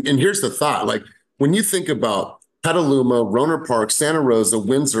do. And here's the thought, like when you think about Petaluma, Rohnert Park, Santa Rosa,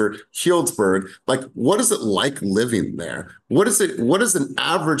 Windsor, Healdsburg, like what is it like living there? What does an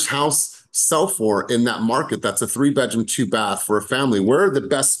average house sell for in that market? That's a 3-bedroom, 2-bath for a family. Where are the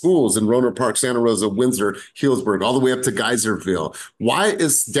best schools in Rohnert Park, Santa Rosa, Windsor, Healdsburg, all the way up to Geyserville? Why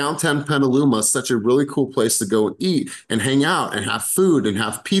is downtown Petaluma such a really cool place to go eat and hang out and have food and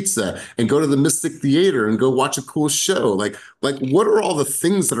have pizza and go to the Mystic Theater and go watch a cool show? Like what are all the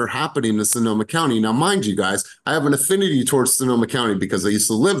things that are happening in Sonoma County? Now, mind you guys, I have an affinity towards Sonoma County because I used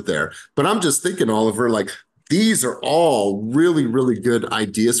to live there, but I'm just thinking, Oliver, like these are all really, really good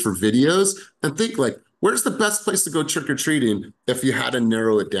ideas for videos. And think like, Where's the best place to go trick-or-treating if you had to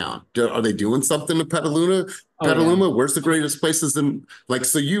narrow it down? Are they doing something in Petaluma? Oh yeah. Where's the greatest places in, like,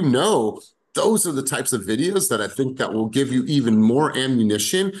 so you know, those are the types of videos that I think that will give you even more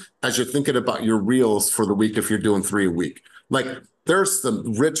ammunition as you're thinking about your reels for the week if you're doing 3 a week. Like, there's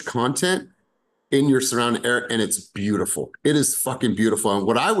some rich content in your surrounding area, and it's beautiful. It is fucking beautiful. And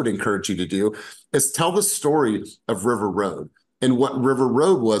what I would encourage you to do is tell the story of River Road. And what River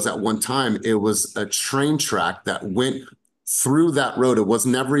Road was at one time, it was a train track that went through that road. It was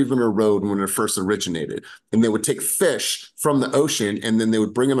never even a road when it first originated. And they would take fish from the ocean and then they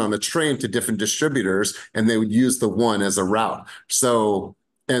would bring it on a train to different distributors and they would use the one as a route. So,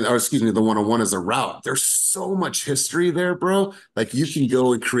 or excuse me, the one-on-one as a route. There's so much history there, bro. Like you can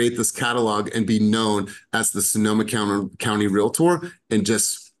go and create this catalog and be known as the Sonoma County Realtor and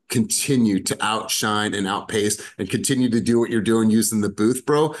just continue to outshine and outpace and continue to do what you're doing using the booth,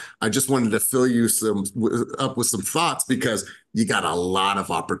 bro. I just wanted to fill you up with some thoughts because you got a lot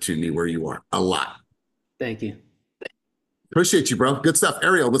of opportunity where you are, a lot. Thank you. Appreciate you, bro. Good stuff.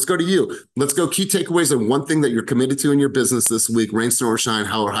 Ariel, let's go to you. Let's go key takeaways and one thing that you're committed to in your business this week, rain, snow, or shine,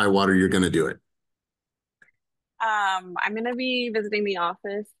 hell or high water, you're going to do it. I'm gonna be visiting the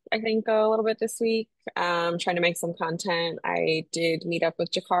office, I think, a little bit this week. Trying to make some content. I did meet up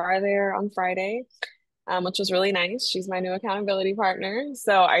with Jakara there on Friday, which was really nice. She's my new accountability partner,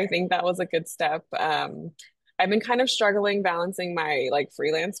 so I think that was a good step. I've been kind of struggling balancing my like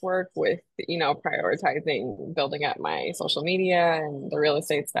freelance work with, prioritizing building up my social media and the real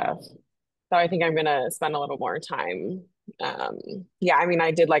estate stuff. So I think I'm gonna spend a little more time. Yeah, I mean,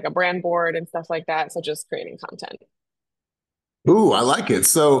 I did like a brand board and stuff like that. So just creating content. Ooh, I like it.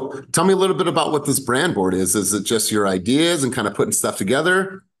 So tell me a little bit about what this brand board is. Is it just your ideas and kind of putting stuff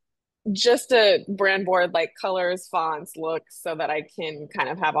together? Just a brand board, like colors, fonts, looks, so that I can kind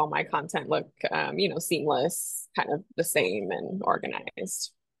of have all my content look, seamless, kind of the same and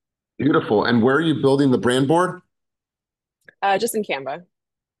organized. Beautiful. And where are you building the brand board? Just in Canva.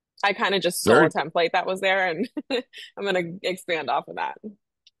 I kind of just stole Very a template that was there and I'm gonna expand off of that.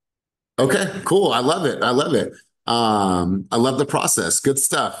 Okay, cool. I love it. I love it. I love the process. Good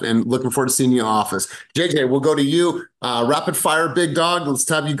stuff. And looking forward to seeing you in office. JJ, we'll go to you. Rapid fire, big dog. Let's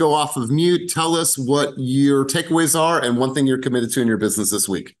have you go off of mute. Tell us what your takeaways are and one thing you're committed to in your business this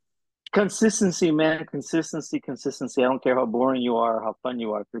week. Consistency, man. Consistency. I don't care how boring you are, how fun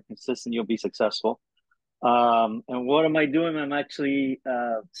you are. If you're consistent, you'll be successful. And what am I doing? I'm actually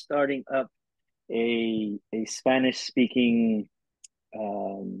starting up a Spanish speaking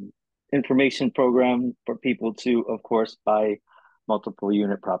information program for people to, of course, buy multiple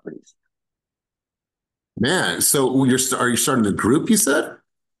unit properties. Man, so are you starting a group, you said?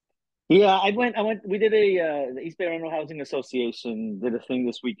 Yeah, we did the East Bay Rental Housing Association did a thing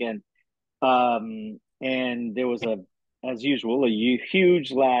this weekend. And there was as usual, a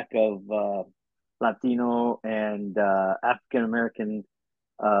huge lack of Latino and African American,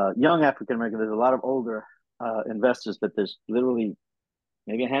 young African American. There's a lot of older investors, but there's literally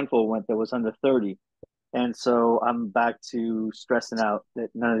maybe a handful went that was under 30. And so I'm back to stressing out that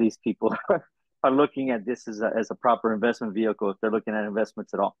none of these people are looking at this as a proper investment vehicle if they're looking at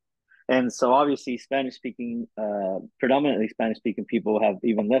investments at all. And so obviously predominantly Spanish speaking people have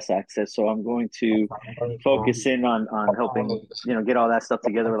even less access. So I'm going to focus in on helping, get all that stuff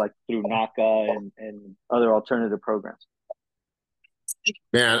together, like through NACA and other alternative programs.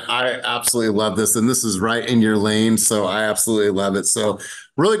 Man, I absolutely love this. And this is right in your lane. So I absolutely love it. So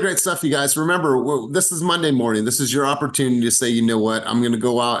really great stuff, you guys. Remember, this is Monday morning. This is your opportunity to say, you know what, I'm going to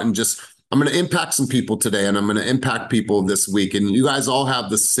go out and I'm going to impact some people today and I'm going to impact people this week. And you guys all have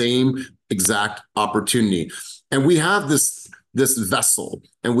the same exact opportunity. And we have this vessel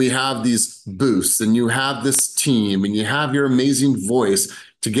and we have these boosts and you have this team and you have your amazing voice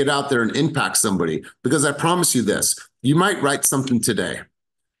to get out there and impact somebody. Because I promise you this, you might write something today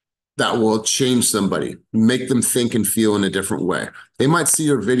that will change somebody, make them think and feel in a different way. They might see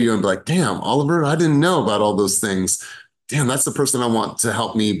your video and be like, damn, Oliver, I didn't know about all those things. Damn, that's the person I want to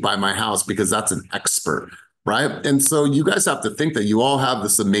help me buy my house because that's an expert, right? And so you guys have to think that you all have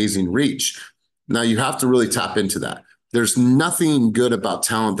this amazing reach. Now you have to really tap into that. There's nothing good about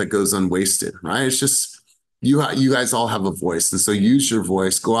talent that goes unwasted, right? It's just, you guys all have a voice. And so use your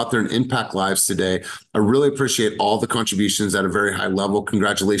voice, go out there and impact lives today. I really appreciate all the contributions at a very high level.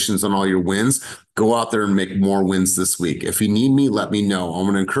 Congratulations on all your wins. Go out there and make more wins this week. If you need me, let me know. I'm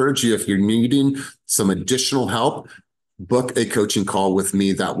going to encourage you, if you're needing some additional help, book a coaching call with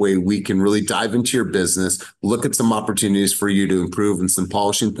me. That way we can really dive into your business, look at some opportunities for you to improve and some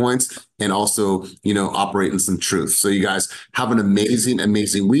polishing points, and also, operate in some truth. So you guys have an amazing,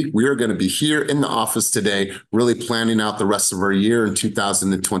 amazing week. We are going to be here in the office today, really planning out the rest of our year in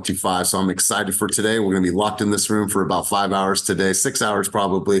 2025. So I'm excited for today. We're going to be locked in this room for about 5 hours today, 6 hours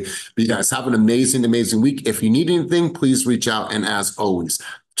probably. But you guys have an amazing, amazing week. If you need anything, please reach out. And as always,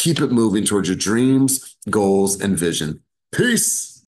 keep it moving towards your dreams, goals, and vision. Peace.